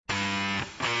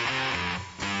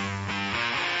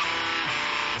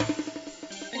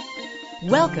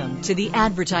Welcome to The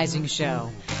Advertising Show,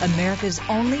 America's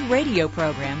only radio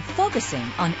program focusing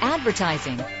on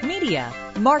advertising, media,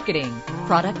 marketing,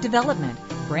 product development,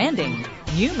 branding,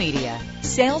 new media,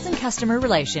 sales, and customer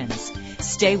relations.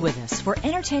 Stay with us for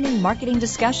entertaining marketing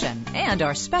discussion and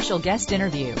our special guest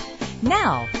interview.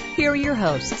 Now, here are your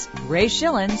hosts, Ray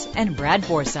Schillens and Brad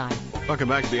Forsythe. Welcome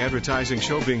back to The Advertising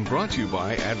Show, being brought to you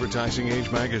by Advertising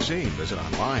Age Magazine. Visit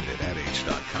online at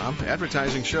adage.com.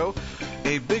 Advertising Show,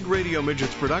 a Big Radio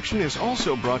Midgets production, is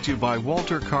also brought to you by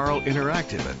Walter Carl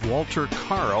Interactive at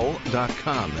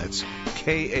waltercarl.com. That's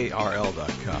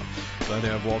KARL.com. Glad to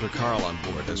have Walter Carl on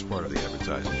board as part of The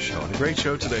Advertising Show. And a great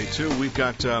show today, too. We've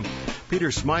got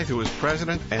Peter Smyth, who is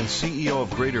president and CEO of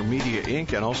Greater Media,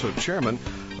 Inc., and also chairman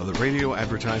of the Radio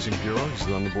Advertising Bureau. He's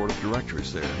on the board of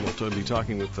directors there. And we'll be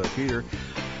talking with Peter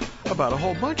about a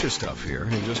whole bunch of stuff here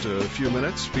in just a few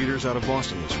minutes. Peter's out of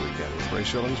Boston this weekend with Ray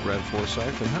Schillens, Brad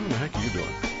Forsythe. And how in the heck are you doing?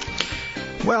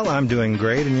 Well, I'm doing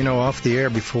great. And, off the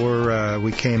air before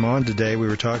we came on today, we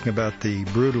were talking about the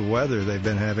brutal weather they've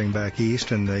been having back east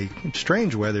and the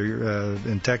strange weather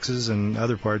in Texas and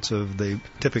other parts of the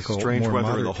typical strange more weather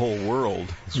moderate. in the whole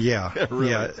world. Yeah,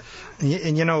 really. Yeah.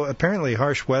 And, apparently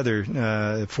harsh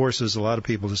weather forces a lot of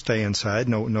people to stay inside.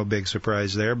 No big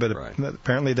surprise there. But right.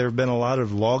 Apparently there have been a lot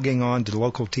of logging on to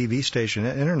local TV station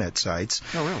internet sites.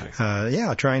 Oh,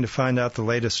 really? Trying to find out the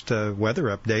latest weather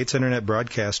updates. Internet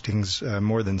broadcasting's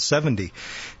more than 70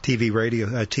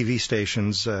 TV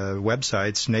stations,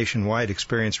 websites nationwide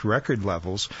experienced record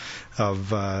levels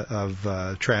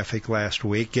of traffic last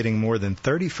week, getting more than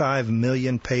 35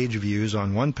 million page views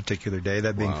on one particular day,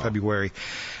 that being February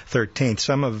 13th.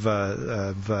 Some of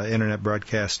Internet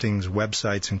Broadcasting's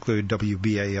websites include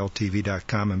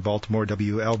WBALTV.com in Baltimore,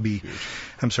 WLWT.com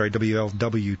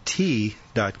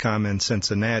in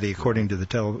Cincinnati. According to the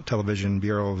Television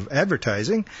Bureau of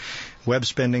Advertising, web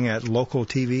spending at local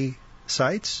TV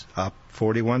sites up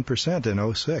 41%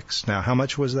 in 06. Now, how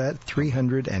much was that?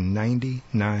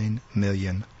 $399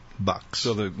 million.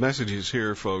 So the message is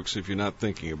here, folks. If you're not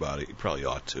thinking about it, you probably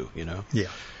ought to, Yeah.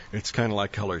 It's kind of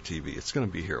like color TV. It's going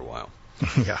to be here a while.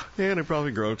 Yeah. And it'll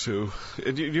probably grow, too.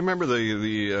 Do you remember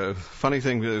the funny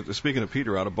thing, speaking of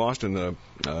Peter out of Boston,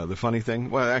 the funny thing?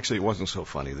 Well, actually, it wasn't so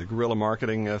funny. The guerrilla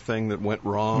marketing thing that went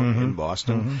wrong in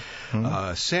Boston.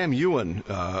 Sam Ewan,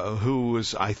 who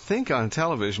was, I think, on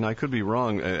television, I could be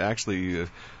wrong, actually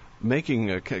making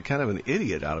kind of an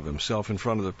idiot out of himself in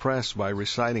front of the press by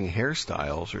reciting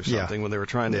hairstyles or something when they were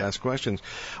trying to ask questions.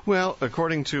 Well,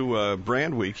 according to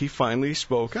Brand Week, he finally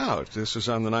spoke out. This is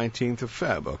on the 19th of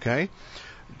Feb, okay?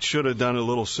 Should have done it a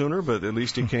little sooner, but at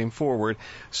least he came forward.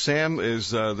 Sam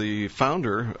is the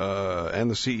founder and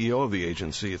the CEO of the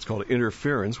agency. It's called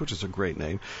Interference, which is a great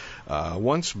name.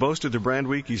 Once boasted to Brand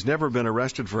Week he's never been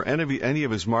arrested for any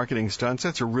of his marketing stunts.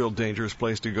 That's a real dangerous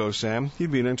place to go, Sam.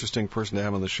 He'd be an interesting person to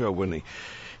have on the show, wouldn't he?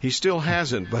 He still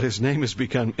hasn't, but his name has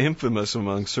become infamous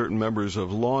among certain members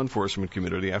of law enforcement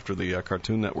community after the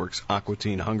Cartoon Network's Aqua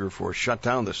Teen Hunger Force shut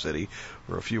down the city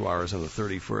for a few hours on the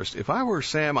 31st. If I were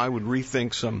Sam, I would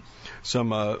rethink some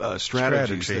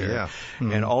strategies there,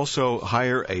 and also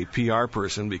hire a PR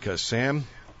person because Sam,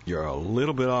 you're a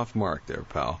little bit off mark there,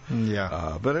 pal.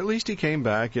 Yeah. But at least he came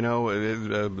back.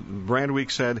 Brand Week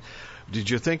said, did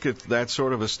you think that's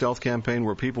sort of a stealth campaign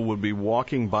where people would be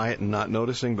walking by it and not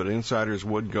noticing, but insiders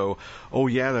would go, oh,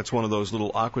 yeah, that's one of those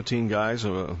little Aqua Teen guys,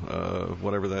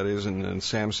 whatever that is. And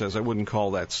Sam says, I wouldn't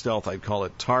call that stealth. I'd call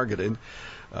it targeted.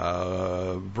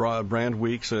 Brand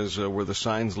Week says, were the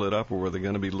signs lit up or were they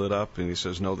going to be lit up? And he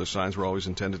says, no, the signs were always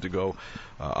intended to go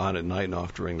on at night and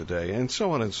off during the day, and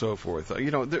so on and so forth.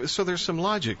 So there's some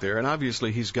logic there, and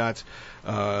obviously he's got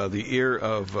the ear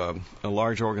of a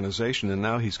large organization, and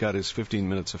now he's got his 15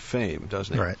 minutes of fame,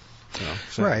 doesn't he? Right.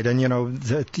 Right, and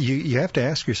that you have to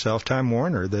ask yourself, Time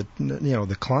Warner, that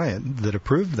the client that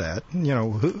approved that,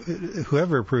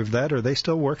 whoever approved that, are they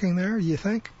still working there? You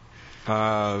think?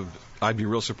 I'd be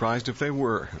real surprised if they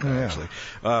were, actually.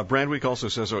 Brand Week also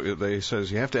says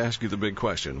you have to ask you the big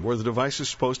question. Were the devices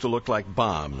supposed to look like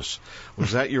bombs?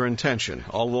 Was that your intention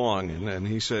all along? And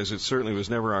he says it certainly was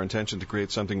never our intention to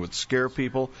create something that would scare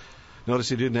people. Notice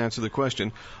he didn't answer the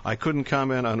question. I couldn't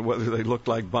comment on whether they looked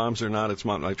like bombs or not. It's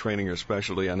not my training or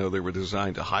specialty. I know they were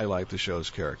designed to highlight the show's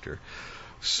character.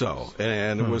 So,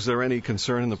 and was there any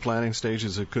concern in the planning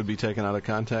stages that could be taken out of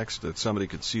context, that somebody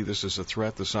could see this as a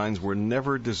threat? The signs were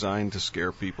never designed to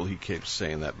scare people. He keeps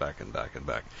saying that back and back and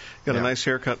back. Got a nice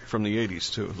haircut from the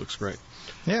 80s, too. It looks great.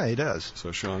 Yeah, he does.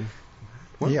 So, Sean,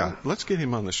 Yeah. Let's get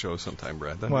him on the show sometime,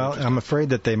 Brad. I'm afraid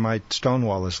that they might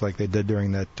stonewall us like they did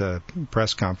during that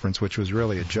press conference, which was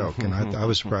really a joke. And I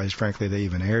was surprised, frankly, they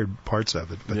even aired parts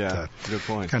of it. But, good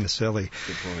point. Kind of silly.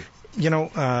 Good point.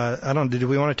 Did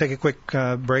we want to take a quick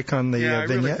break on the vignette?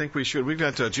 I really think we should. We've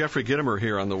got Jeffrey Gitomer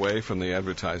here on the way from the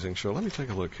advertising show. Let me take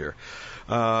a look here.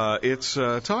 He's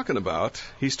talking about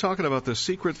the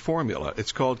secret formula.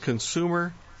 It's called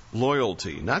consumer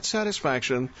loyalty. Not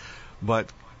satisfaction,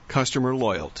 but customer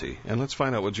loyalty. And let's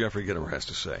find out what Jeffrey Gitomer has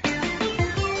to say.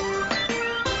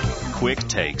 Quick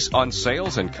takes on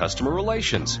sales and customer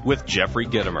relations with Jeffrey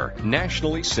Gitomer,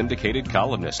 nationally syndicated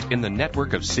columnist in the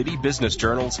network of city business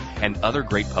journals and other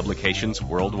great publications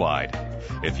worldwide.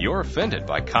 If you're offended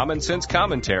by common sense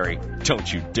commentary,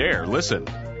 don't you dare listen.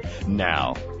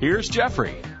 Now, here's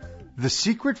Jeffrey. The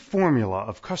secret formula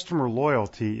of customer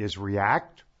loyalty is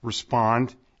react,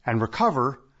 respond, and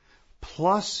recover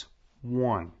plus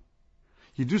one.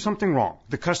 You do something wrong.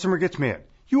 The customer gets mad.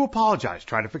 You apologize.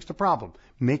 Try to fix the problem.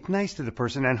 Make nice to the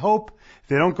person and hope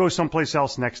they don't go someplace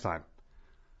else next time.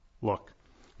 Look,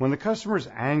 when the customer's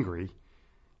angry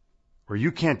or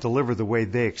you can't deliver the way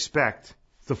they expect,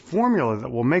 the formula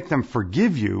that will make them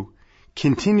forgive you,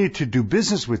 continue to do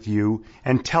business with you,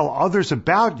 and tell others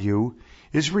about you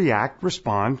is react,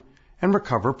 respond, and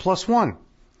recover plus one.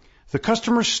 The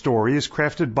customer's story is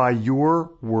crafted by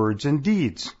your words and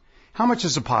deeds. How much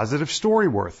is a positive story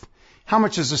worth? How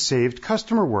much is a saved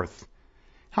customer worth?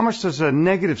 How much does a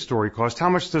negative story cost? How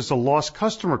much does a lost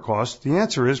customer cost? The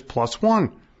answer is plus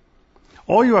one.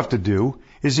 All you have to do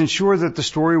is ensure that the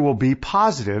story will be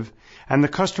positive and the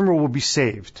customer will be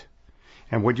saved.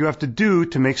 And what you have to do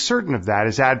to make certain of that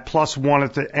is add plus one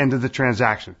at the end of the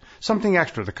transaction. Something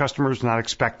extra the customer is not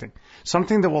expecting.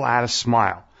 Something that will add a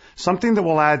smile. Something that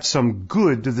will add some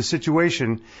good to the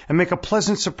situation and make a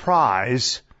pleasant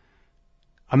surprise,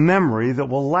 a memory that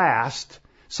will last,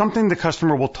 something the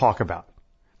customer will talk about.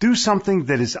 Do something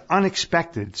that is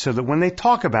unexpected so that when they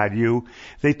talk about you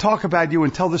and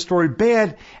tell the story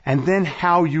bad and then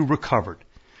how you recovered.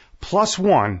 Plus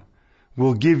one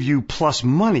will give you plus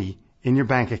money in your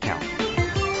bank account.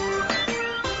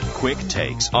 Quick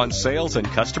takes on sales and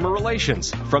customer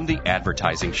relations from The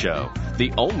Advertising Show,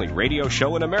 the only radio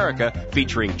show in America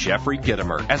featuring Jeffrey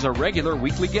Gitomer as a regular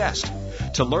weekly guest.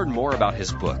 To learn more about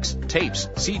his books, tapes,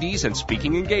 CDs, and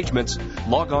speaking engagements,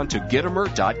 log on to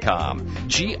Gitomer.com,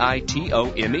 Gitomer.com.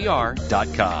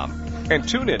 And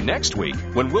tune in next week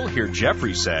when we'll hear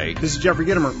Jeffrey say, "This is Jeffrey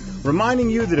Gitomer, reminding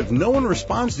you that if no one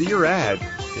responds to your ad,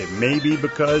 it may be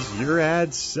because your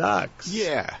ad sucks."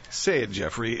 Yeah, say it,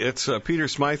 Jeffrey. It's Peter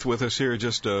Smyth with us here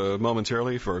just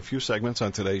momentarily for a few segments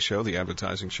on today's show, The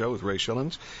Advertising Show with Ray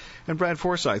Schillens and Brad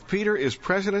Forsythe. Peter is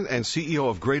president and CEO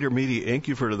of Greater Media, Inc.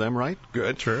 You've heard of them, right?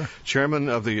 Good. Sure. Chairman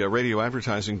of the Radio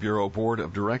Advertising Bureau Board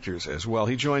of Directors as well.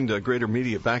 He joined Greater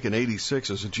Media back in '86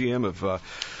 as a GM of,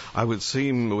 I would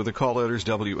seem with the call letters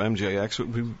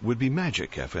WMJX, would be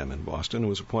Magic FM in Boston.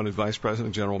 Was appointed vice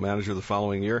president, general manager the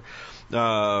following year.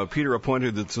 Peter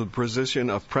appointed to the position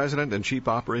of president and chief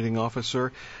operating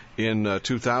officer in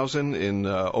 2000. In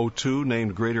 2002,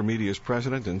 named Greater Media's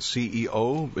president and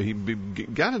CEO. He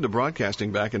got into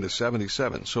broadcasting back into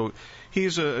 '77. So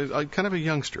he's a kind of a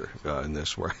youngster in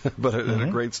this work, but at a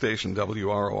great station,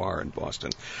 WROR in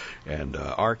Boston. And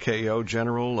RKO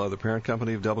General, the parent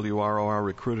company of WROR,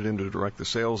 recruited him to direct the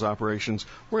sales operations.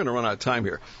 We're going to run out of time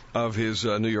here of his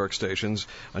New York stations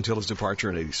until his departure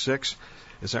in '86.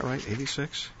 Is that right?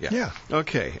 86? Yeah.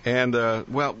 Okay. And,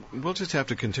 well, we'll just have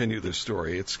to continue this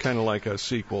story. It's kind of like a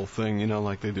sequel thing, you know,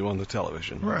 like they do on the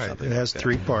television. Right. It has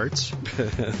three parts.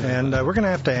 And we're going to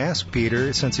have to ask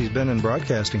Peter, since he's been in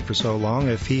broadcasting for so long,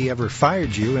 if he ever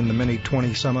fired you in the many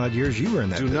 20-some-odd years you were in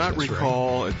that business. Do not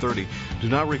recall at 30. Do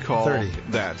not recall 30.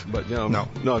 that. But, you know,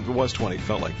 no, it was 20.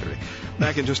 Felt like 30.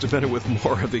 Back in just a minute with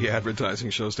more of the Advertising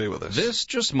Show. Stay with us. This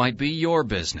just might be your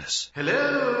business.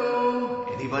 Hello?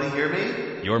 Anybody hear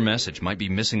me? Your message might be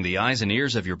missing the eyes and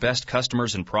ears of your best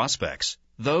customers and prospects,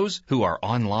 those who are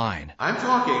online. I'm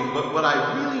talking, but what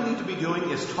I really need to be doing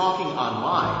is talking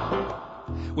online.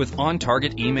 With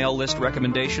on-target email list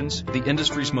recommendations, the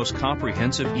industry's most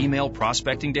comprehensive email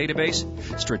prospecting database,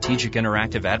 strategic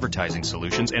interactive advertising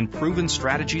solutions, and proven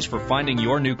strategies for finding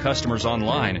your new customers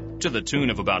online, to the tune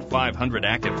of about 500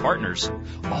 active partners,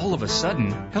 all of a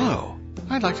sudden, hello,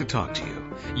 I'd like to talk to you.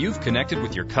 You've connected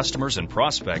with your customers and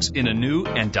prospects in a new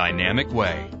and dynamic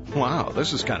way. Wow,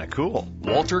 this is kind of cool.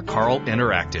 Walter Carl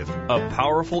Interactive, a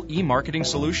powerful e-marketing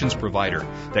solutions provider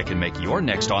that can make your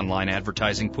next online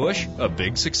advertising push a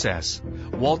big success.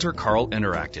 Walter Carl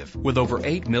Interactive, with over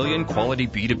 8 million quality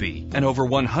B2B and over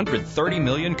 130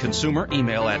 million consumer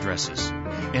email addresses.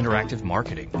 Interactive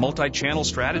marketing, multi-channel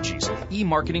strategies,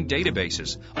 e-marketing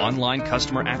databases, online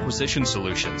customer acquisition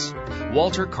solutions.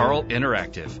 Walter Carl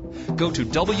Interactive. Go to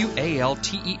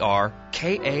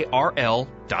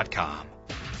WALTERKARL.com.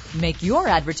 Make your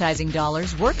advertising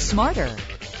dollars work smarter.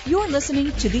 You're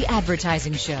listening to The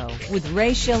Advertising Show with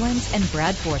Ray Schillens and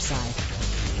Brad Forsythe.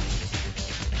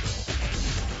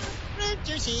 Fruit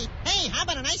juicy. Hey, how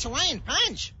about a nice Hawaiian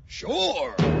punch?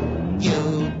 Sure.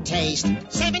 You taste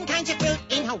 7 kinds of fruit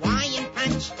in Hawaiian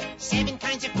punch. 7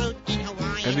 kinds of fruit in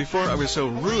Hawaiian. And before I was so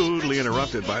rudely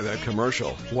interrupted by that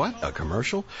commercial. What? A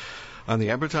commercial? On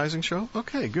the advertising show?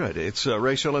 Okay, good. It's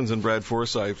Ray Schillens and Brad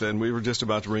Forsythe, and we were just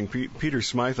about to bring Peter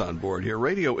Smyth on board here.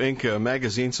 Radio Inc.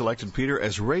 Magazine selected Peter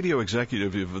as Radio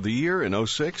Executive of the Year in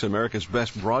 06, America's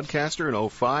Best Broadcaster in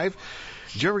 05.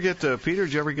 Did you ever get, Peter,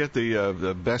 did you ever get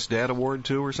the Best Dad Award,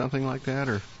 too, or something like that?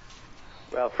 Or?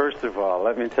 Well, first of all,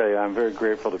 let me tell you, I'm very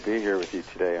grateful to be here with you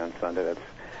today on Sunday. It's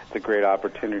a great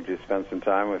opportunity to spend some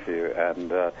time with you.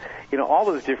 And, all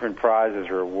those different prizes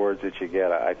or awards that you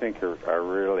get, I think are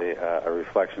really a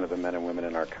reflection of the men and women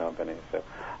in our company. So,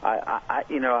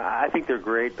 I think they're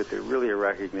great, but they're really a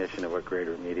recognition of what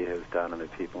greater media has done and the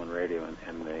people in radio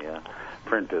and the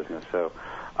print business. So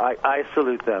I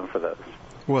salute them for those.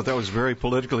 Well, that was very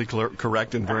politically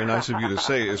correct and very nice of you to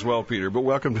say as well, Peter. But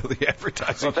welcome to the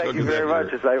advertising. Well, thank you very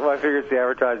much. I figure it's the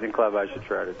advertising club. I should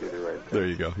try to do the right thing. There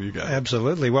you go. You got it.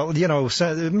 Absolutely. Well,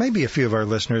 maybe a few of our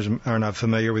listeners are not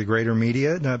familiar with Greater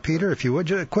Media. Now, Peter, if you would,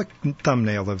 a quick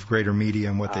thumbnail of Greater Media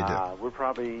and what they do. We're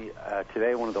probably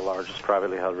today one of the largest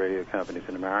privately held radio companies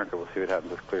in America. We'll see what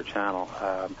happens with Clear Channel.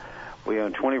 We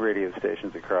own 20 radio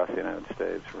stations across the United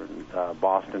States. We're in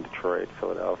Boston, Detroit,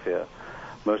 Philadelphia,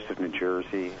 most of New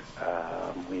Jersey.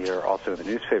 We are also in the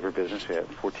newspaper business. We have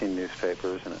 14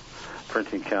 newspapers and a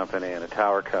printing company and a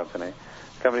tower company.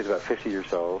 The company's about 50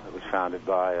 years old. It was founded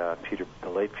by the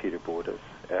late Peter Bordas,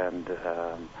 and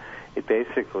it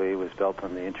basically was built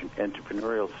on the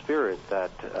entrepreneurial spirit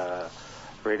that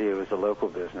radio is a local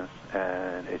business,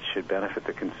 and it should benefit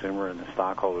the consumer and the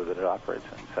stockholder that it operates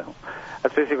in. So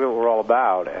that's basically what we're all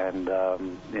about, and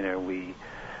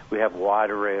we have a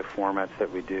wide array of formats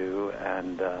that we do,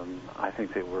 and I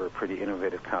think that we're a pretty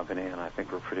innovative company, and I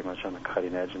think we're pretty much on the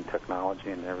cutting edge in technology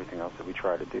and everything else that we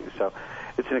try to do. So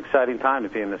it's an exciting time to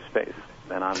be in this space,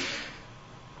 and I'm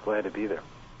glad to be there.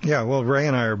 Yeah, well, Ray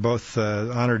and I are both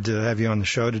honored to have you on the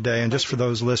show today. And just for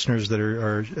those listeners that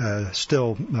are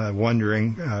still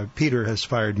wondering, Peter has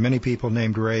fired many people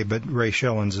named Ray, but Ray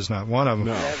Schillens is not one of them.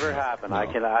 No. Never happened. No.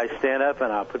 I stand up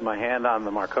and I'll put my hand on the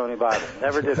Marconi Bible.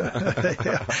 Never did that.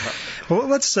 Yeah. Well,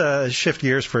 let's shift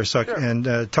gears for a second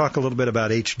and talk a little bit about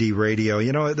HD radio.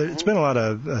 It's been a lot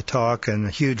of talk and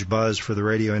a huge buzz for the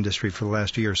radio industry for the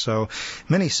last year or so.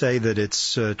 Many say that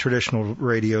it's traditional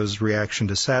radio's reaction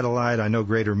to satellite. I know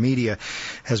Greater Media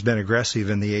has been aggressive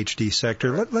in the HD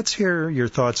sector. Let's hear your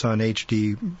thoughts on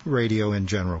HD radio in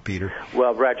general, Peter.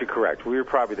 Well, Brad, you're correct. We were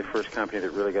probably the first company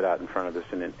that really got out in front of this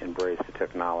and embraced the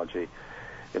technology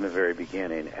in the very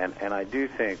beginning. And I do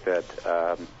think that,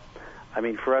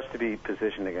 for us to be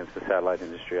positioned against the satellite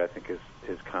industry, I think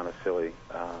is kind of silly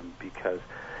because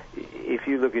if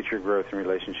you look at your growth in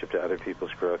relationship to other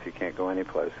people's growth, you can't go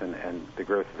anyplace. And the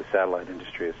growth of the satellite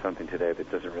industry is something today that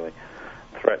doesn't really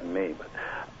threaten me. But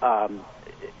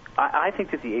I think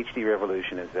that the HD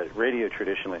revolution is that radio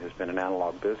traditionally has been an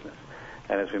analog business.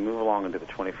 And as we move along into the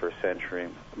 21st century,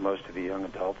 most of the young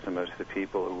adults and most of the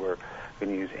people who are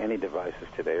going to use any devices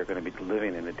today are going to be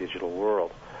living in a digital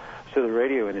world. So the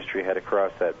radio industry had to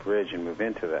cross that bridge and move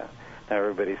into that. Now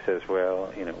everybody says,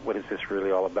 well, what is this really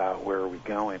all about? Where are we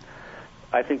going?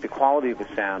 I think the quality of the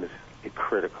sound is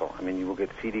critical. You will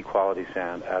get CD quality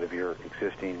sound out of your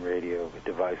existing radio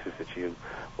devices that you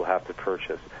will have to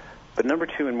purchase. But number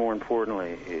two, and more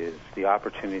importantly, is the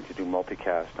opportunity to do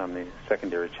multicast on the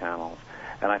secondary channels.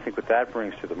 And I think what that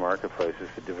brings to the marketplace is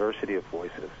the diversity of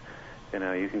voices.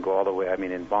 You can go all the way.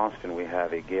 In Boston, we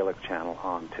have a Gaelic channel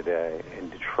on today. In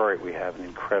Detroit, we have an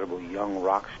incredible young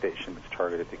rock station that's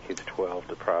targeted to kids 12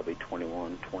 to probably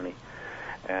 21, 20.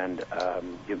 And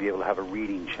you'll be able to have a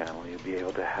reading channel. You'll be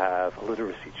able to have a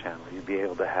literacy channel. You'll be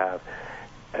able to have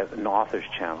an author's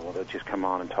channel where they'll just come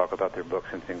on and talk about their books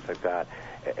and things like that.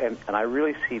 And I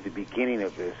really see the beginning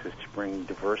of this is to bring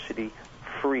diversity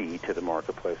free to the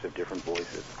marketplace of different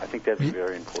voices. I think that's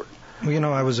very important.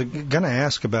 Well, I was going to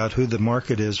ask about who the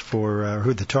market is for,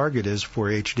 who the target is for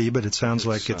HD, but it sounds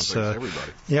like it's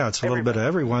everybody. Yeah, it's a little bit of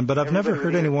everyone. But I've never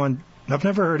heard anyone,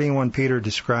 Peter,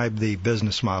 describe the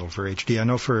business model for HD. I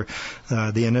know for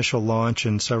the initial launch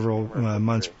and several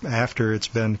months after, it's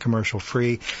been commercial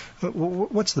free.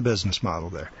 What's the business model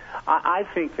there? I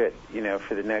think that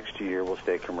for the next year we'll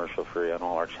stay commercial free on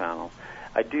all our channels.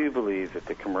 I do believe that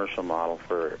the commercial model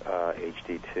for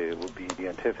HD2 will be the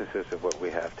antithesis of what we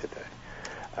have today.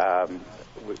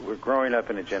 We're growing up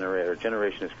in a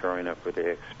generation is growing up where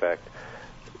they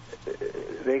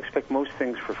expect most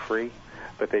things for free,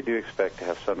 but they do expect to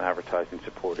have some advertising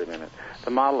supported in it.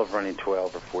 The model of running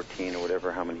 12 or 14 or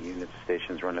whatever, how many units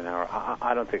stations run an hour,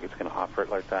 I don't think it's going to offer it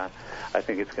like that. I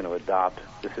think it's going to adopt,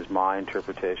 this is my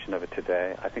interpretation of it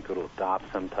today, I think it will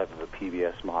adopt some type of a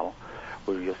PBS model,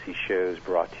 where you'll see shows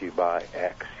brought to you by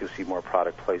X. You'll see more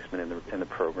product placement in the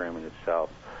programming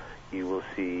itself. You will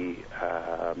see,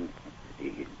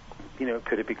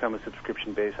 could it become a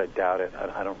subscription base? I doubt it.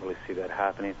 I don't really see that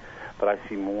happening. But I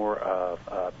see more of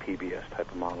a PBS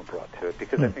type of model brought to it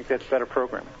because I think that's better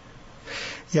programming.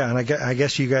 Yeah, and I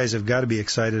guess you guys have got to be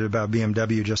excited about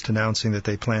BMW just announcing that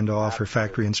they plan to offer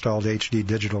factory-installed HD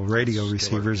digital radio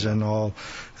receivers in all,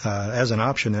 as an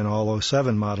option in all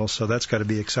 07 models, so that's got to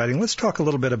be exciting. Let's talk a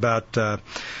little bit about,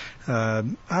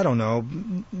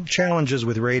 challenges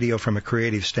with radio from a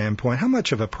creative standpoint. How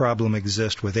much of a problem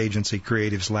exists with agency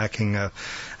creatives lacking a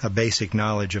basic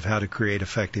knowledge of how to create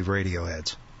effective radio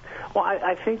ads? Well,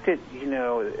 I think that,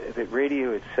 that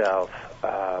radio itself,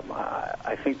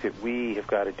 I think that we have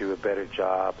got to do a better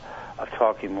job of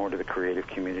talking more to the creative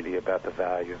community about the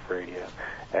value of radio.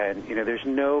 And, there's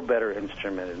no better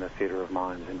instrument in the theater of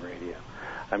minds than radio.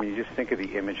 I mean, you just think of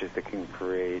the images that can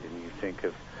create, and you think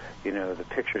of, the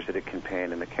pictures that it can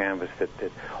paint and the canvas that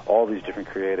all these different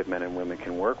creative men and women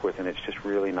can work with, and it's just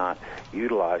really not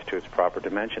utilized to its proper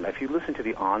dimension. If you listen to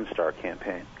the OnStar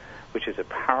campaign, which is a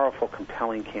powerful,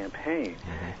 compelling campaign,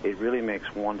 it really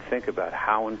makes one think about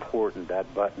how important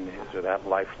that button is, or that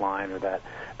lifeline, or that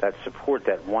support,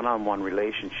 that one-on-one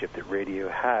relationship that radio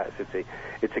has.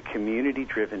 It's a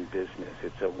community-driven business.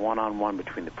 It's a one-on-one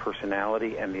between the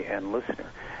personality and the end listener.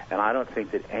 And I don't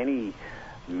think that any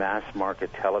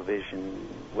mass-market television,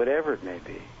 whatever it may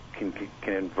be,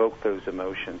 can invoke those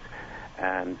emotions.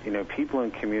 And, people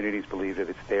in communities believe that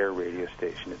it's their radio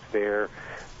station. It's their...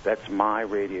 That's my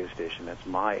radio station. That's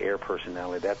my air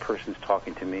personality. That person's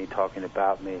talking to me, talking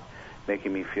about me,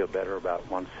 making me feel better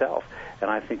about oneself. And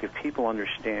I think if people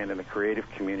understand and the creative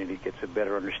community gets a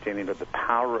better understanding of the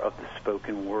power of the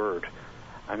spoken word,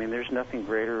 I mean, there's nothing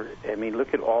greater. I mean,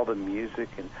 look at all the music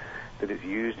that is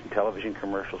used in television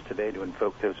commercials today to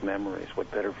invoke those memories.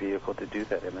 What better vehicle to do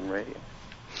that than radio?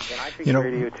 And I think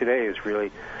radio today is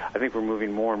really, I think we're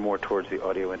moving more and more towards the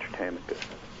audio entertainment business.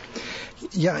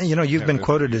 Yeah, you've been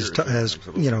quoted as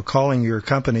calling your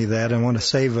company that. I want to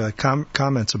save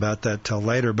comments about that till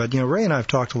later. But, Ray and I have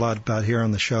talked a lot about here on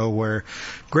the show where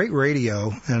great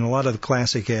radio and a lot of the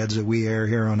classic ads that we air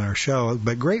here on our show,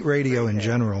 but great radio in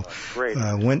general,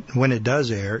 when it does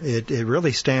air, it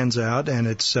really stands out, and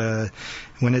it's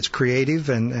when it's creative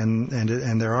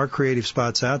and there are creative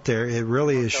spots out there, it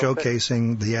really is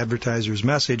showcasing the advertiser's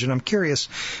message. And I'm curious,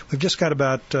 we've just got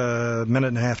about a minute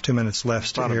and a half, 2 minutes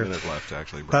left here. About a minute left,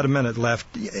 actually. About a minute left.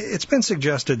 It's been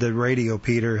suggested that radio,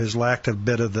 Peter, has lacked a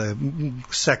bit of the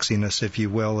sexiness, if you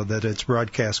will, that its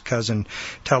broadcast cousin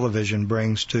television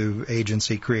brings to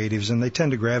agency creatives, and they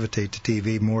tend to gravitate to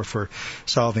TV more for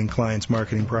solving clients'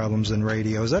 marketing problems than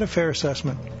radio. Is that a fair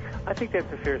assessment? I think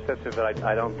that's a fair assessment, but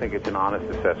I don't think it's an honest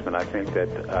assessment. I think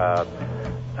that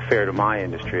fair to my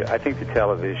industry. I think the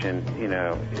television,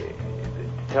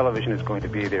 television is going to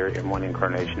be there in one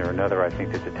incarnation or another. I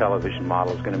think that the television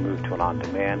model is going to move to an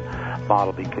on-demand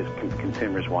model because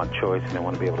consumers want choice and they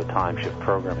want to be able to time-shift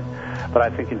programming. But I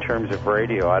think in terms of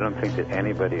radio, I don't think that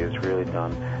anybody has really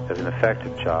done as an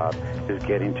effective job is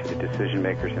getting to the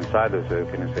decision-makers inside those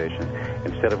organizations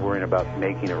instead of worrying about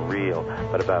making a reel,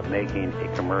 but about making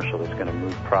a commercial that's going to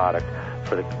move product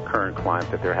for the current client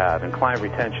that they have. And client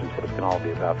retention is what it's going to all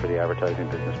be about for the advertising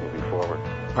business moving forward.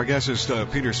 Our guest is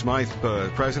Peter Smyth,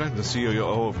 President and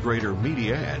CEO of Greater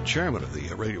Media and Chairman of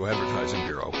the Radio Advertising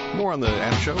Bureau. More on the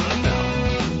Ad Show right now.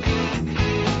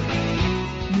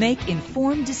 Make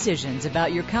informed decisions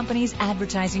about your company's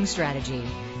advertising strategy.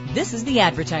 This is the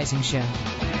Advertising Show.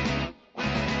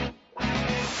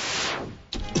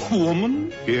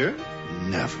 Woman here?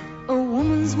 Never. A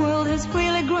woman's world has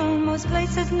really grown. Most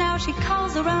places now she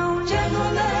calls her own.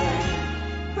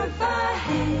 Gentlemen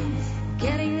provides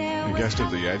getting there. The guest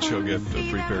of the ad show get a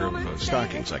free pair of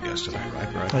stockings, I guess,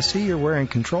 tonight, right? I see you're wearing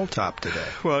Control Top today.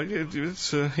 Well,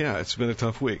 it's been a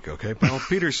tough week, okay, pal?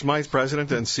 Peter Smyth,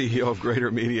 President and CEO of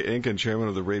Greater Media, Inc., and Chairman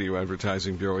of the Radio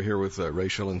Advertising Bureau, here with Ray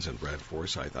Schillens and Brad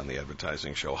Forsythe on the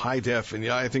Advertising Show. High def, and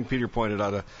I think Peter pointed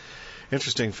out a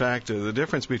interesting fact. The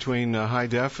difference between high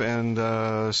def and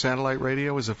satellite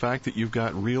radio is the fact that you've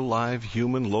got real, live,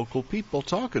 human, local people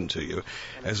talking to you,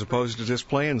 as opposed to just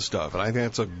playing stuff. And I think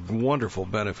that's a wonderful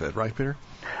benefit, right, Peter?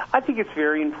 I think it's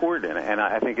very important, and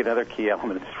I think another key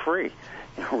element is free.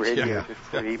 Radio is a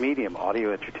free medium.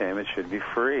 Audio entertainment should be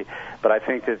free. But I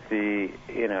think that the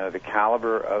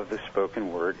caliber of the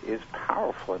spoken word is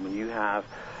powerful. I mean, you have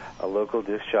a local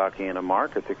disc jockey in a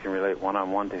market that can relate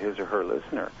one-on-one to his or her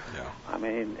listener. Yeah. I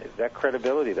mean, that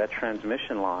credibility, that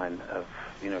transmission line of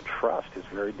trust is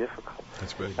very difficult.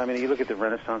 That's big. I mean, you look at the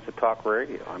renaissance of talk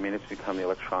radio. I mean, it's become the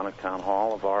electronic town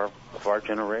hall of our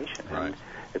generation. Right. And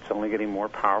it's only getting more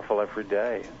powerful every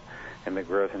day. And the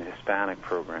growth in Hispanic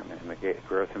programming, and the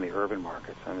growth in the urban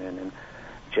markets. I mean, and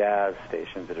jazz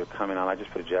stations that are coming on. I just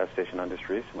put a jazz station on just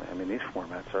recently. I mean, these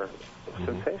formats are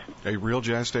sensational. A real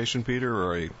jazz station, Peter,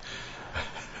 or a...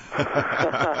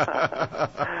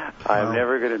 I'm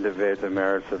never going to debate the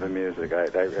merits of the music.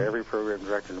 Every program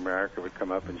director in America would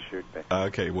come up and shoot me.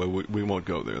 Okay, well, we won't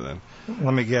go there then.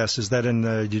 Let me guess. Is that in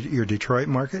your Detroit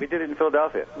market? We did it in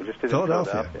Philadelphia. We just did it in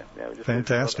Philadelphia. Yeah, we just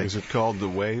Fantastic. Is it called The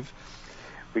Wave?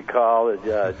 We call it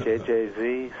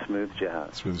JJZ Smooth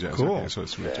Jazz. Smooth Jazz. Cool. Okay, so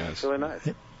it's Smooth Jazz. It's really nice.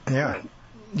 Yeah.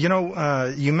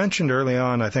 You mentioned early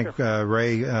on, I think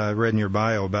Ray read in your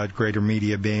bio about Greater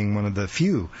Media being one of the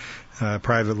few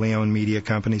privately owned media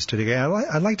companies today.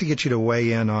 I'd like to get you to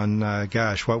weigh in on,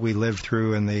 what we lived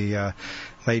through in the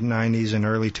late 90s and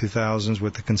early 2000s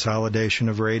with the consolidation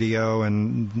of radio,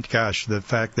 and the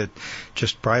fact that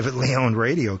just privately owned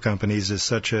radio companies is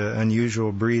such an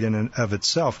unusual breed in and of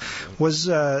itself. Was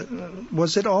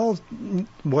it all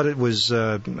what it was,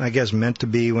 meant to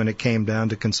be when it came down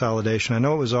to consolidation? I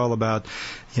know it was all about,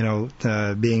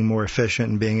 being more efficient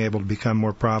and being able to become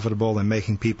more profitable and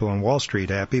making people on Wall Street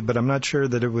happy, but I'm not sure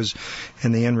that it was,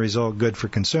 in the end result, good for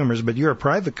consumers. But you're a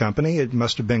private company. It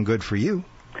must have been good for you.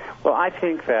 Well, I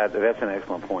think that's an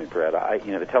excellent point, Brett.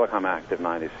 The Telecom Act of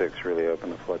 '96 really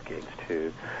opened the floodgates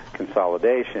to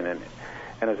consolidation, and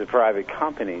as a private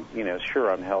company,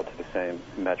 sure, I'm held to the same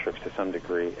metrics to some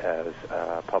degree as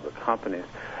public companies,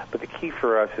 but the key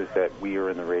for us is that we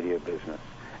are in the radio business,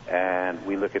 and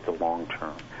we look at the long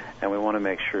term, and we want to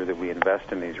make sure that we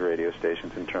invest in these radio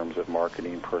stations in terms of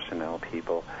marketing, personnel,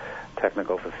 people,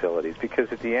 technical facilities,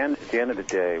 because at the end of the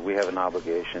day, we have an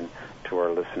obligation to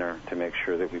our listener to make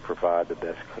sure that we provide the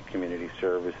best community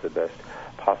service, the best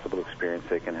possible experience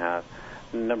they can have.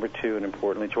 Number two, and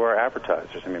importantly, to our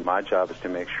advertisers. I mean, my job is to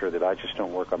make sure that I just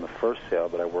don't work on the first sale,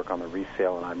 but I work on the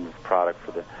resale, and I move product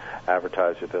for the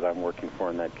advertiser that I'm working for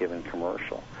in that given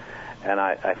commercial. And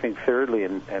I think thirdly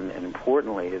and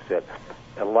importantly is that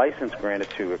a license granted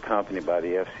to a company by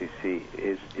the FCC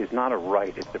is not a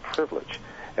right, it's a privilege.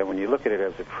 And when you look at it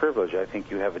as a privilege, I think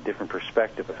you have a different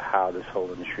perspective of how this whole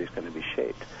industry is going to be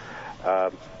shaped.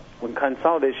 When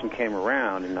consolidation came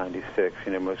around in '96,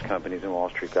 most companies in Wall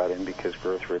Street got in because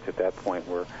growth rates at that point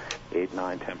were 8,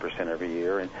 9, 10% every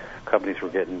year, and companies were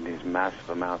getting these massive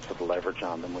amounts of leverage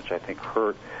on them, which I think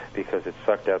hurt because it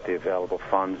sucked out the available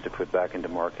funds to put back into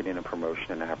marketing and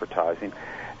promotion and advertising.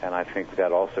 And I think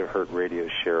that also hurt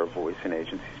radio's share of voice in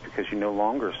agencies because you no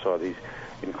longer saw these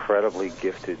incredibly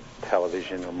gifted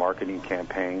television or marketing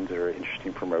campaigns or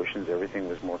interesting promotions. Everything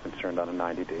was more concerned on a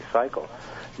 90-day cycle.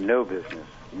 No business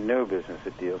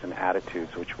that deals in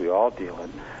attitudes, which we all deal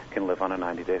in, can live on a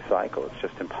 90-day cycle. It's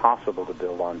just impossible to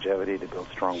build longevity, to build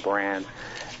strong brands,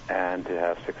 and to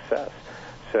have success.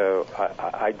 So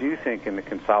I do think in the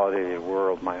consolidated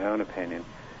world, my own opinion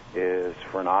is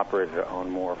for an operator to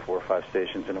own more 4 or 5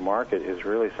 stations in a market is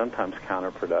really sometimes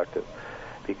counterproductive.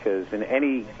 Because in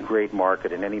any great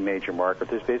market, in any major market,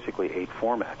 there's basically 8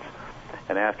 formats.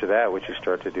 And after that, what you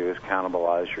start to do is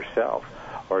cannibalize yourself,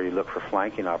 or you look for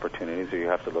flanking opportunities, or you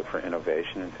have to look for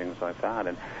innovation and things like that.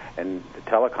 And the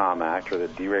Telecom Act or the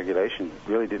deregulation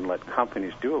really didn't let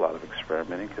companies do a lot of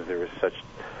experimenting because there was such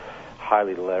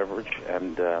highly leveraged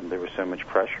and there was so much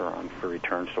pressure on for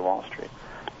returns to Wall Street.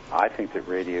 I think that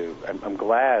radio, I'm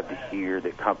glad to hear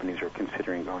that companies are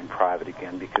considering going private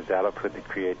again because that'll put the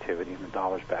creativity and the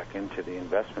dollars back into the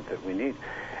investment that we need.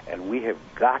 And we have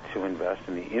got to invest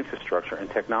in the infrastructure and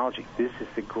technology. This is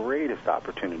the greatest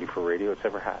opportunity for radio it's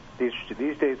ever had.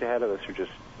 These days ahead of us are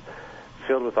just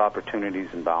filled with opportunities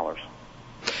and dollars.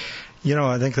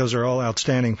 I think those are all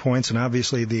outstanding points, and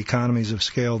obviously the economies of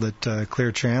scale that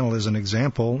Clear Channel is an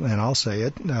example, and I'll say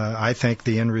it. I think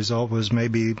the end result was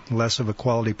maybe less of a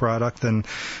quality product than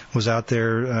was out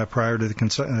there prior to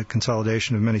the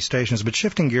consolidation of many stations. But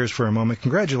shifting gears for a moment,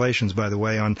 congratulations, by the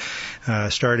way, on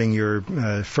starting your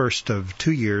first of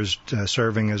 2 years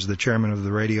serving as the chairman of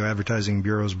the Radio Advertising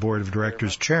Bureau's Board of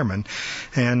Directors chairman.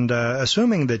 And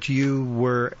assuming that you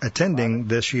were attending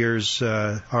this year's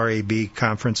RAB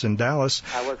conference in Dallas,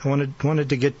 I wanted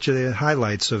to get you the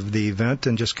highlights of the event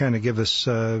and just kind of give us,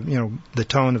 the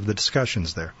tone of the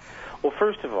discussions there. Well,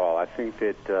 first of all, I think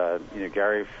that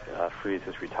Gary Fries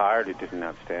has retired. He did an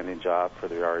outstanding job for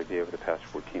the RAB over the past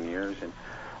 14 years, and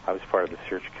I was part of the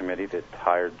search committee that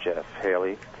hired Jeff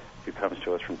Haley, who comes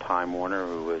to us from Time Warner,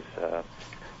 who was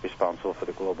responsible for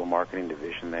the global marketing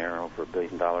division there, over $1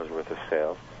 billion worth of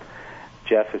sales.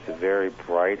 Jeff is a very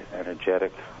bright,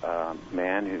 energetic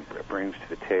man who brings to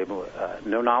the table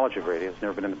no knowledge of radio. He's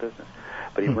never been in the business.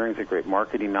 But he brings a great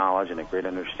marketing knowledge and a great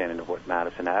understanding of what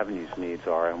Madison Avenue's needs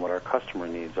are and what our customer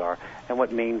needs are and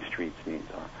what Main Street's needs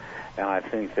are. And I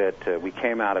think that we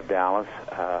came out of Dallas.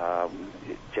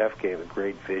 Jeff gave a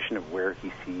great vision of where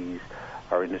he sees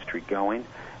our industry going.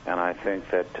 And I think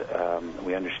that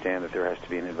we understand that there has to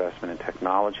be an investment in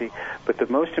technology. But the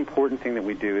most important thing that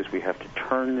we do is we have to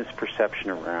turn this perception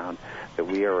around that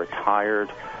we are a tired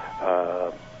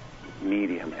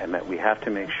medium, and that we have to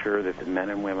make sure that the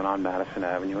men and women on Madison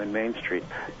Avenue and Main Street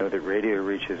know that radio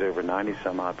reaches over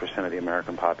 90-some-odd% of the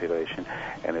American population,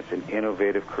 and it's an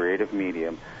innovative, creative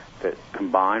medium that,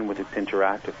 combined with its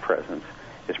interactive presence,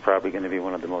 is probably going to be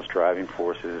one of the most driving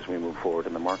forces as we move forward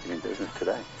in the marketing business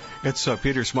today. It's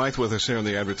Peter Smyth with us here on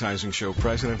the Advertising Show,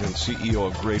 President and CEO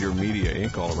of Greater Media,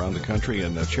 Inc., all around the country,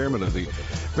 and Chairman of the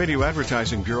Radio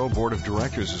Advertising Bureau Board of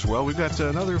Directors as well. We've got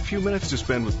another few minutes to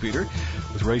spend with Peter,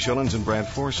 with Ray Shillings and Brad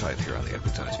Forsythe here on the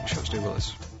Advertising Show. Stay with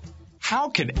us. How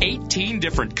can 18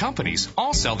 different companies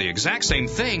all sell the exact same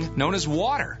thing known as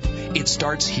water? It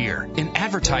starts here in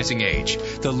Advertising Age,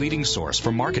 the leading source for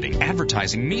marketing,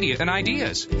 advertising, media, and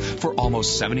ideas. For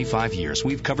almost 75 years,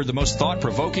 we've covered the most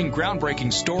thought-provoking,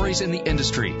 groundbreaking stories in the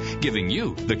industry, giving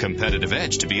you the competitive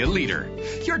edge to be a leader.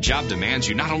 Your job demands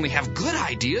you not only have good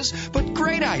ideas, but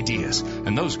great ideas.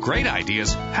 And those great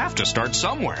ideas have to start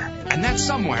somewhere. And that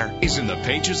somewhere is in the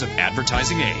pages of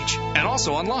Advertising Age, and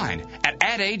also online at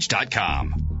adage.com.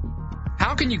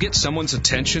 How can you get someone's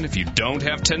attention if you don't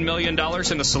have $10 million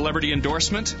in a celebrity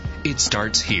endorsement? It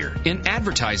starts here in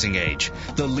Advertising Age,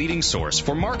 the leading source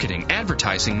for marketing,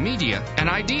 advertising, media, and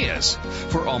ideas.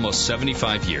 For almost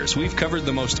 75 years, we've covered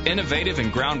the most innovative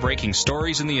and groundbreaking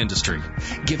stories in the industry,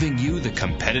 giving you the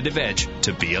competitive edge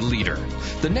to be a leader.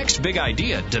 The next big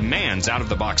idea demands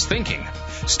out-of-the-box thinking.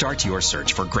 Start your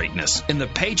search for greatness in the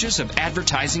pages of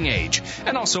Advertising Age,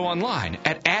 and also online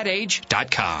at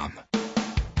adage.com.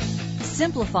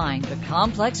 Simplifying the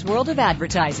complex world of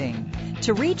advertising.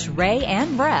 To reach Ray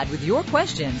and Brad with your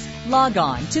questions, log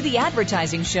on to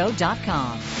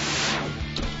theadvertisingshow.com.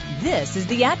 This is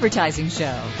The Advertising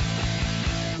Show.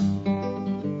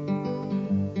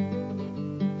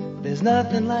 There's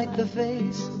nothing like the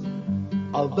face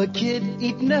of a kid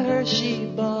eating a Hershey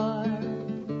bar.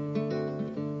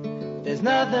 There's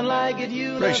nothing like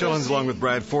it. Ray Shillings along with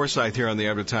Brad Forsythe here on the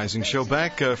Advertising Show.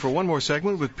 Back for one more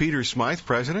segment with Peter Smyth,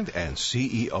 President and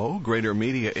CEO, Greater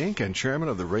Media, Inc., and Chairman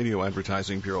of the Radio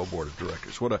Advertising Bureau Board of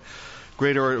Directors. What a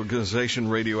great organization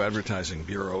Radio Advertising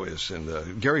Bureau is.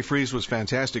 And Gary Fries was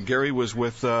fantastic. Gary was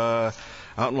with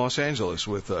out in Los Angeles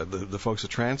with the folks at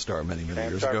TransStar many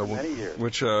years ago.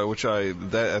 Which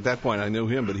at that point I knew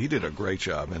him, but he did a great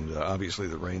job. And obviously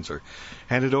the reins are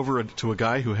handed over to a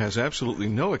guy who has absolutely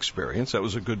no experience. That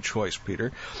was a good choice,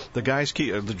 Peter. The guys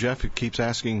Jeff keeps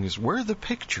asking is, where are the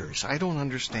pictures? I don't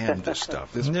understand this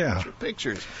stuff. This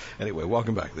pictures. Anyway,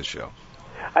 welcome back to the show.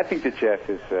 I think that Jeff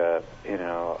is,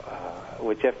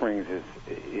 what Jeff brings is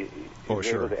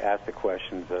able to ask the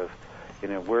questions of,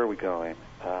 where are we going?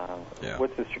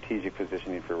 What's the strategic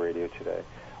positioning for radio today?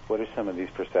 What are some of these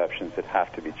perceptions that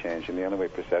have to be changed? And the only way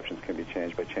perceptions can be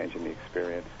changed by changing the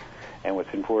experience. And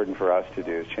what's important for us to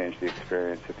do is change the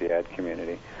experience that the ad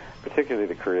community, particularly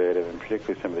the creative and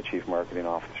particularly some of the chief marketing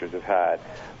officers have had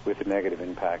with the negative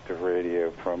impact of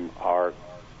radio from our,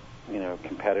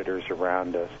 competitors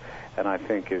around us. And I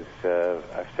think, as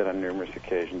I've said on numerous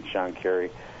occasions, John Kerry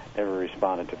never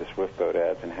responded to the Swift boat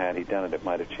ads, and had he done it, it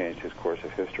might have changed his course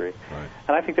of history. Right.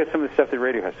 And I think that's some of the stuff that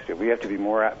radio has to do. We have to be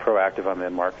more proactive on the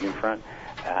marketing front.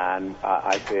 And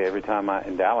I say every time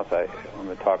in Dallas, on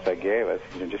the talks I gave,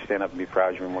 just stand up and be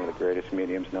proud. You're one of the greatest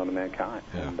mediums known to mankind.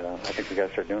 Yeah. And I think we got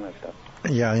to start doing that stuff.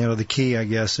 Yeah, the key, I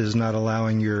guess, is not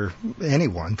allowing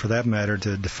anyone, for that matter,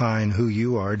 to define who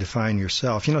you are, define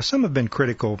yourself. Some have been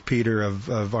critical, Peter, of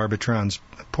Arbitron's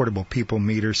portable people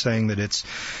meter, saying that it's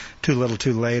too little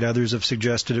too late. Others have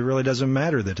suggested it really doesn't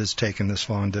matter that it's taken this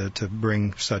long to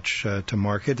bring such to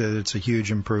market. It's a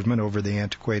huge improvement over the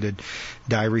antiquated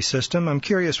diary system. I'm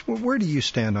curious, where do you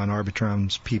stand on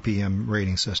Arbitron's PPM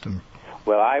rating system?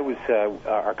 Well,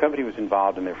 our company was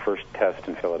involved in their first test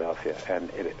in Philadelphia, and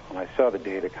when I saw the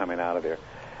data coming out of there,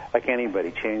 like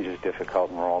anybody, change is difficult,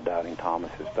 and we're all doubting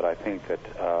Thomases, but I think that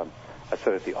I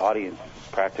saw that the audience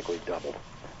practically doubled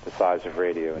the size of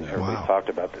radio, and everybody talked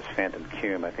about this phantom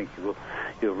cume. I think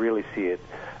you'll really see it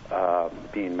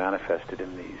being manifested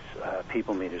in these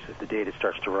people meters as the data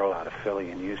starts to roll out of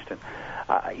Philly and Houston.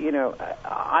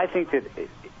 I think that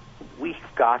we've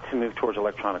got to move towards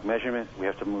electronic measurement. We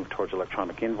have to move towards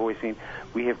electronic invoicing.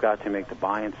 We have got to make the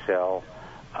buy and sell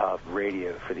of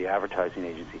radio for the advertising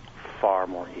agency far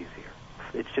more easier.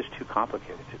 It's just too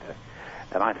complicated today.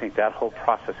 And I think that whole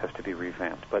process has to be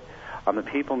revamped. But on the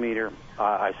people meter,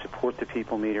 I support the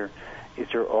people meter. Is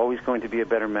there always going to be a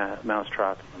better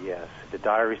mousetrap? Yes. The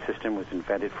diary system was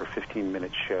invented for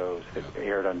 15-minute shows that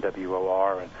aired on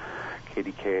WOR and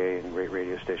KDK and great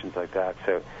radio stations like that.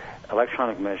 So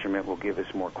electronic measurement will give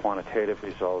us more quantitative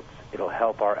results. It'll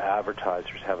help our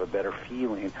advertisers have a better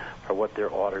feeling for what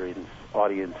their audience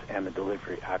and the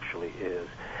delivery actually is.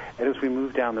 And as we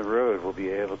move down the road, we'll be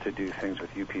able to do things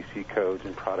with UPC codes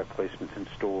and product placements in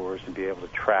stores and be able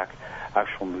to track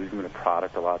actual movement of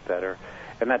product a lot better.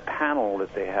 And that panel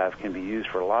that they have can be used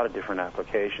for a lot of different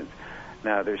applications.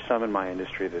 Now, there's some in my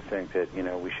industry that think that,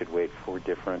 we should wait for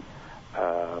different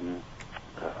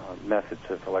methods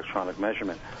of electronic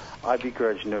measurement. I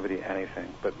begrudge nobody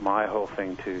anything, but my whole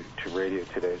thing to radio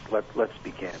today is let's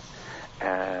begin.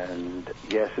 And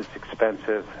yes, it's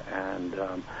expensive,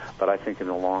 but I think in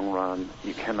the long run,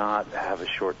 you cannot have a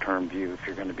short-term view if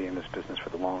you're going to be in this business for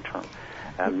the long term.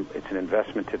 And it's an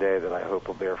investment today that I hope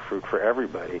will bear fruit for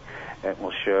everybody and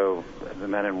will show the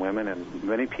men and women, and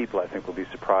many people, I think, will be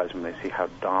surprised when they see how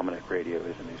dominant radio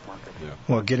is in these markets. Yeah.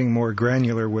 Well, getting more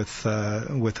granular with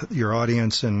your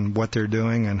audience and what they're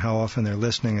doing and how often they're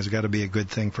listening has got to be a good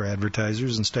thing for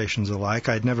advertisers and stations alike.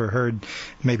 I'd never heard,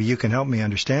 maybe you can help me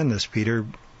understand this, Peter.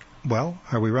 Well,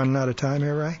 are we running out of time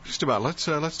here, Ray? Just about.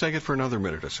 Let's take it for another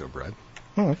minute or so, Brad.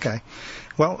 Oh, okay.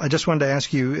 Well, I just wanted to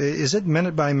ask you, is it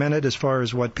minute by minute as far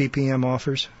as what PPM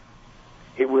offers?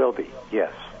 It will be,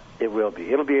 yes. It will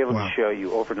be. It'll be able to show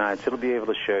you overnights. It'll be able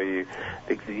to show you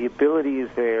the ability is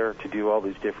there to do all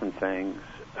these different things.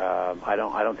 I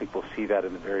don't think we'll see that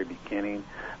in the very beginning,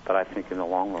 but I think in the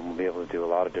long run we'll be able to do a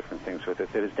lot of different things with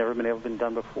it that has never been able to be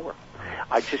done before.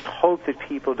 I just hope that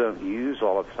people don't use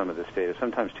some of this data.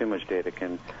 Sometimes too much data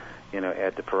can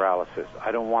add to paralysis.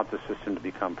 I don't want the system to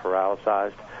become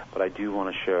paralyzed, but I do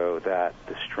want to show that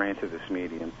the strength of this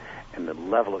medium and the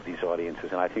level of these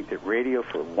audiences, and I think that radio,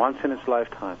 for once in its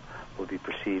lifetime, will be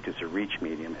perceived as a reach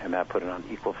medium, and that put it on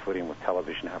equal footing with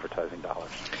television advertising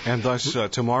dollars. And thus,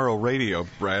 tomorrow radio,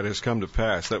 Brad, has come to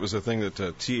pass. That was the thing that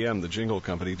TM, the jingle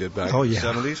company, did back in the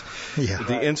 70s. Yeah.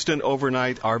 The instant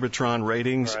overnight Arbitron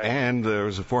ratings, and there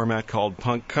was a format called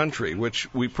Punk Country,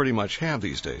 which we pretty much have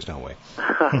these days, don't we?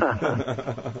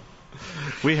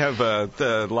 We have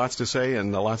lots to say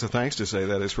and lots of thanks to say.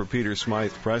 That is for Peter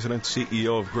Smyth, President,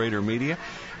 CEO of Greater Media,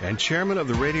 and Chairman of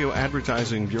the Radio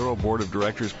Advertising Bureau Board of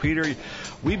Directors. Peter,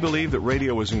 we believe that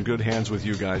radio is in good hands with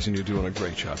you guys, and you're doing a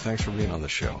great job. Thanks for being on the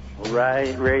show.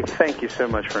 Right, Ray, thank you so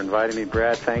much for inviting me.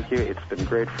 Brad, thank you. It's been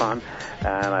great fun,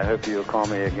 and I hope you'll call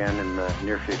me again in the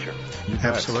near future.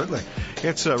 Absolutely.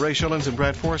 It's Ray Schillens and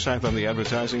Brad Forsythe on The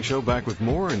Advertising Show. Back with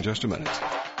more in just a minute.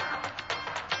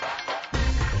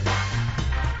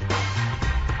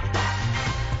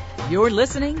 You're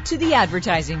listening to The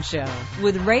Advertising Show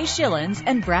with Ray Schillens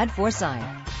and Brad Forsythe.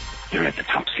 You're at the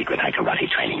top secret high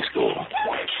karate training school.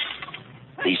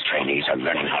 These trainees are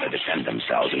learning how to defend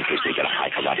themselves in case they get a high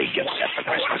karate gift set for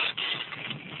Christmas.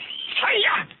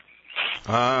 Hiya!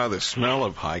 Ah, the smell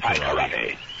of high karate. High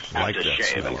karate. Like that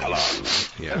shave and cologne.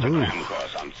 Yeah.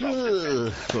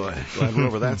 Boy, glad we're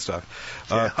over that stuff.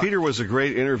 Peter was a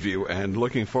great interview, and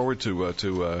looking forward to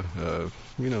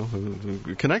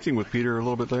connecting with Peter a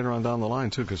little bit later on down the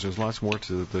line, too, because there's lots more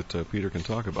that Peter can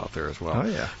talk about there as well. Oh,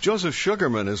 yeah. Joseph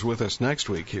Sugarman is with us next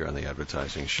week here on The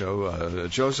Advertising Show.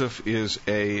 Joseph is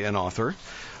an author.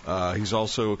 He's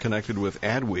also connected with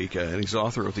Adweek, and he's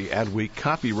author of the Adweek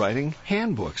Copywriting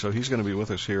Handbook. So he's going to be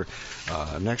with us here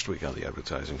next week on The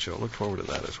Advertising Show. Look forward to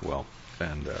that as well.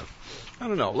 And I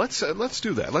don't know. Let's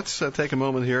do that. Let's take a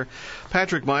moment here.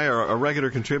 Patrick Meyer, a regular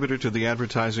contributor to the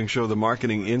advertising show, The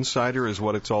Marketing Insider, is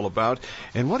what it's all about.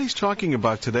 And what he's talking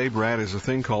about today, Brad, is a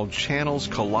thing called channels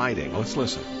colliding. Let's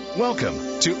listen.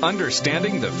 Welcome to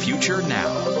Understanding the Future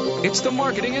Now. It's The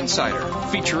Marketing Insider,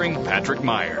 featuring Patrick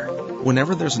Meyer.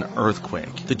 Whenever there's an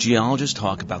earthquake, the geologists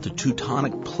talk about the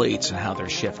tectonic plates and how they're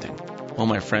shifting. Well,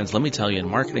 my friends, let me tell you, in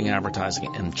marketing,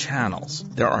 advertising, and channels,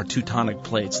 there are tectonic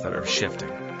plates that are shifting.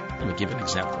 Let me give you an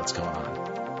example of what's going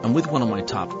on. I'm with one of my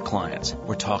top clients.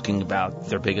 We're talking about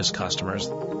their biggest customers.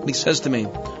 He says to me,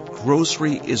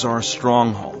 grocery is our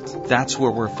stronghold. That's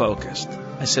where we're focused.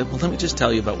 I said, well, let me just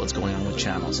tell you about what's going on with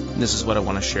channels. And this is what I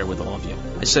want to share with all of you.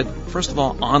 I said, first of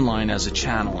all, online as a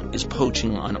channel is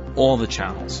poaching on all the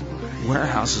channels.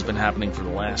 Warehouse has been happening for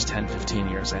the last 10, 15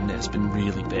 years, and it's been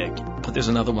really big. But there's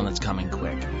another one that's coming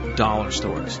quick. Dollar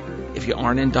stores. If you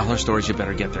aren't in dollar stores, you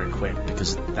better get there quick,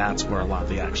 because that's where a lot of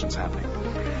the action's happening.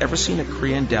 Ever seen a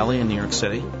Korean deli in New York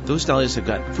City? Those delis have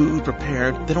got food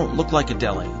prepared. They don't look like a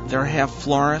deli. They're half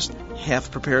florist, half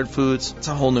prepared foods. It's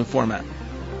a whole new format.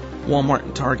 Walmart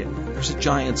and Target, there's a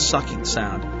giant sucking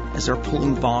sound as they're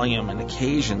pulling volume and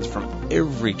occasions from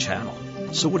every channel.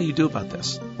 So what do you do about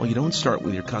this? Well, you don't start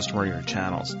with your customer or your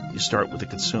channels. You start with the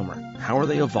consumer. How are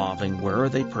they evolving? Where are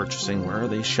they purchasing? Where are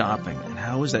they shopping? And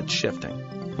how is that shifting?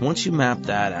 And once you map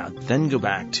that out, then go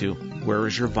back to where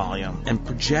is your volume and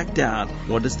project out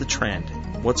what is the trend,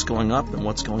 what's going up and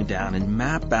what's going down, and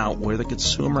map out where the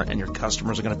consumer and your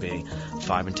customers are going to be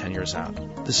 5 and 10 years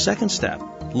out. The second step,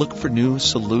 look for new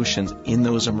solutions in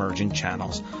those emerging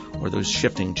channels or those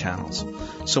shifting channels.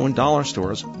 So in dollar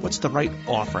stores, what's the right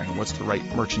offering? What's the right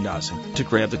merchandising to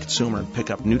grab the consumer and pick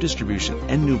up new distribution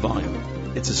and new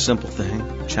volume? It's a simple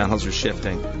thing. Channels are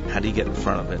shifting. How do you get in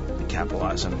front of it and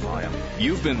capitalize on volume?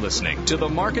 You've been listening to The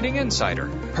Marketing Insider,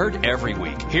 heard every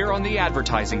week here on The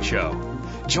Advertising Show.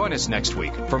 Join us next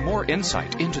week for more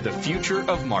insight into the future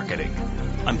of marketing.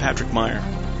 I'm Patrick Meyer,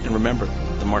 and remember,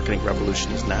 the marketing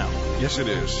revolution is now. Yes, it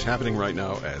is. Happening right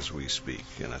now as we speak,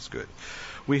 and that's good.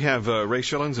 We have Ray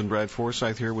Schillens and Brad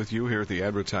Forsythe here with you here at the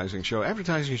Advertising Show.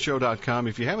 AdvertisingShow.com.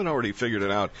 If you haven't already figured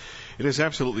it out, it is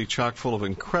absolutely chock full of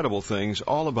incredible things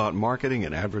all about marketing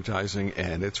and advertising,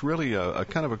 and it's really a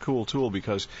kind of a cool tool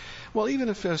because, well, even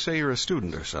if, say, you're a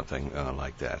student or something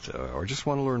like that, or just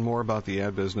want to learn more about the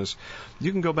ad business,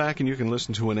 you can go back and you can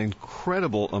listen to an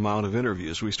incredible amount of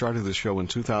interviews. We started the show in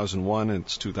 2001.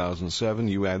 It's 2007.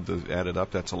 You add it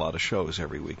up. That's a lot of shows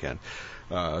every weekend.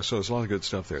 So there's a lot of good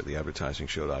stuff there at the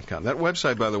AdvertisingShow.com. That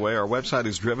website, by the way, our website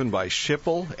is driven by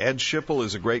Schipul. Ed Schipul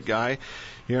is a great guy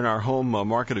here in our home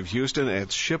market of Houston at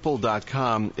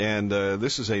Schipul.com. And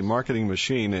this is a marketing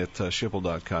machine at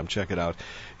Schipul.com. Check it out.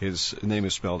 His name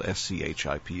is spelled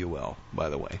Schipul, by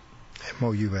the way.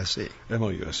 Mouse.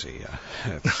 Mouse, yeah.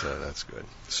 That's good.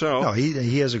 So no,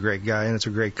 he is a great guy, and it's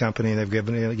a great company. They've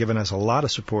given us a lot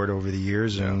of support over the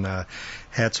years, and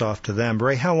hats off to them.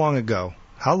 Ray, how long ago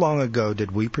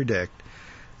did we predict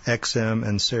XM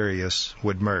and Sirius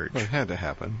would merge? Well, it had to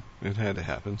happen. It had to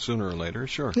happen sooner or later,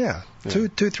 sure. Yeah.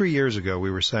 3 years ago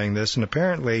we were saying this, and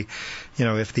apparently,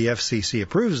 if the FCC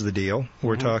approves the deal,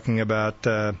 we're talking about,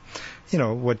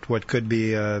 what could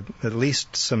be at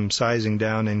least some sizing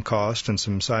down in cost and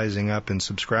some sizing up in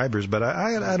subscribers. But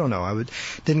I don't know.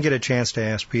 Didn't get a chance to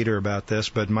ask Peter about this,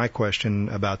 but my question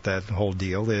about that whole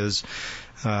deal is,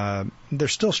 they're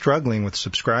still struggling with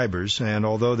subscribers, and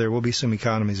although there will be some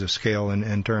economies of scale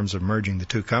in terms of merging the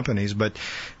two companies, but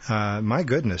my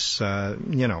goodness,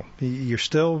 you're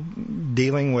still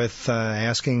dealing with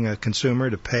asking a consumer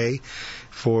to pay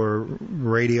for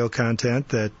radio content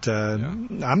that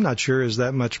I'm not sure is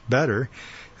that much better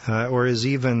or is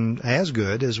even as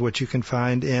good as what you can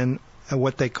find in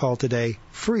what they call today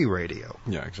free radio.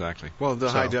 Yeah, exactly. Well, the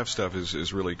high-def stuff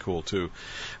is really cool, too.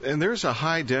 And there's a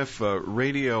high-def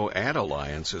radio ad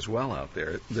alliance as well out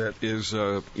there that is,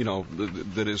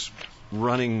 that is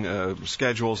running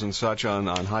schedules and such on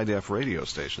high-def radio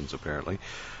stations, apparently.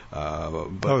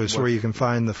 So where you can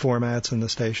find the formats and the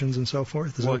stations and so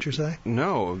forth? Is that what you're saying?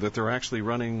 No, that they're actually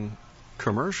running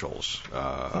commercials,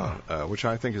 which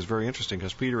I think is very interesting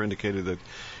because Peter indicated that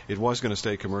it was going to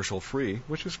stay commercial free,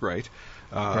 which is great.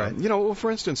 Right. For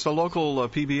instance, the local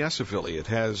PBS affiliate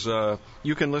has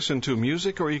you can listen to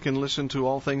music or you can listen to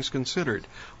All Things Considered.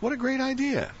 What a great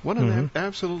idea. What an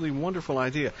absolutely wonderful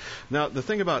idea. Now, the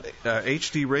thing about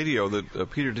HD radio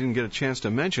that Peter didn't get a chance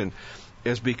to mention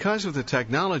is because of the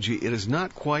technology, it is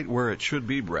not quite where it should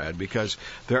be, Brad, because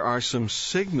there are some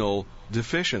signal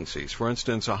deficiencies. For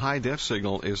instance, a high-def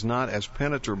signal is not as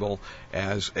penetrable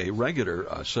as a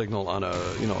regular signal on a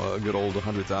good old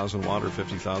 100,000 watt or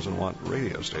 50,000 watt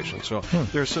radio station. So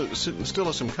there's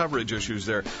still some coverage issues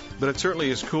there, but it certainly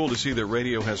is cool to see that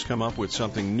radio has come up with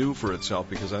something new for itself,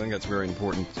 because I think that's very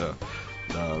important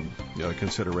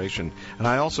consideration. And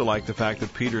I also like the fact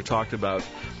that Peter talked about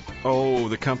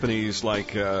the companies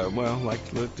like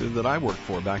that I worked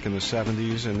for back in the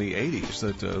 70s and the 80s.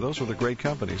 That those were the great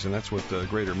companies, and that's what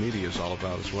Greater Media is all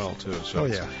about as well, too. So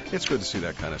it's good to see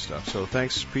that kind of stuff. So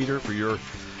thanks, Peter, for your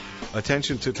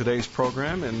attention to today's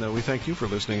program, and we thank you for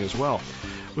listening as well.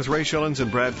 With Ray Schillens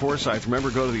and Brad Forsythe, remember,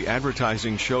 go to the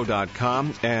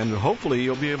advertisingshow.com, and hopefully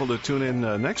you'll be able to tune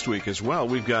in next week as well.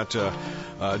 We've got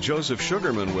Joseph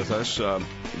Sugarman with us.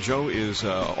 Joe is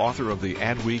author of the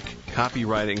Adweek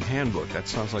Copywriting Handbook. That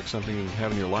sounds like something you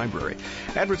have in your library.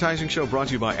 Advertising Show brought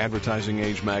to you by Advertising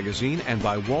Age Magazine and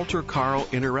by Walter Carl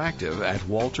Interactive at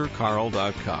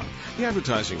waltercarl.com. The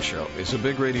Advertising Show is a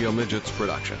Big Radio Midgets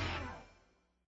production.